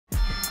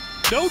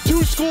No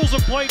two schools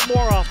have played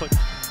more often.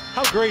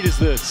 How great is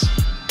this?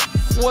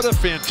 What a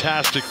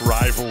fantastic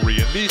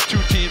rivalry. And these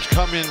two teams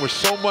come in with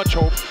so much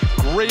hope.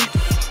 Great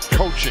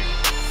coaching,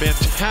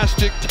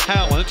 fantastic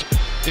talent,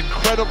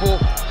 incredible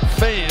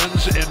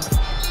fans in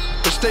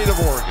the state of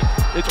Oregon.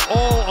 It's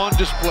all on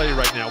display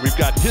right now. We've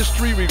got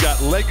history, we've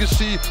got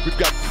legacy, we've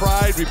got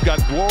pride, we've got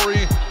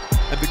glory.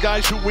 And the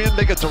guys who win,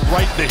 they get to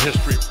write the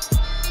history.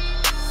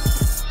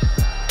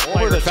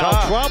 Over the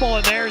top. Trouble,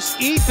 and there's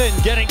Ethan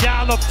getting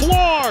down the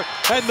floor,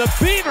 and the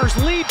Beavers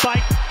lead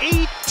by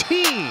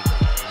 18.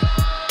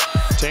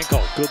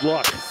 Tinkle, good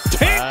luck.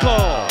 Tinkle!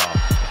 Wow.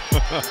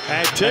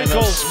 And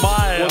Tinkle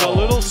smile with a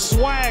little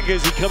swag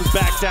as he comes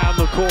back down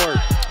the court.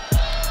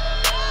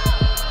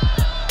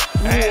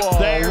 And whoa,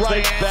 there's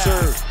right the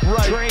answer.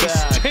 Right Trace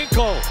back.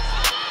 Tinkle.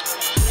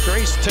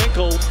 Trace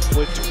Tinkle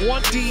with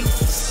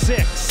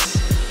 26.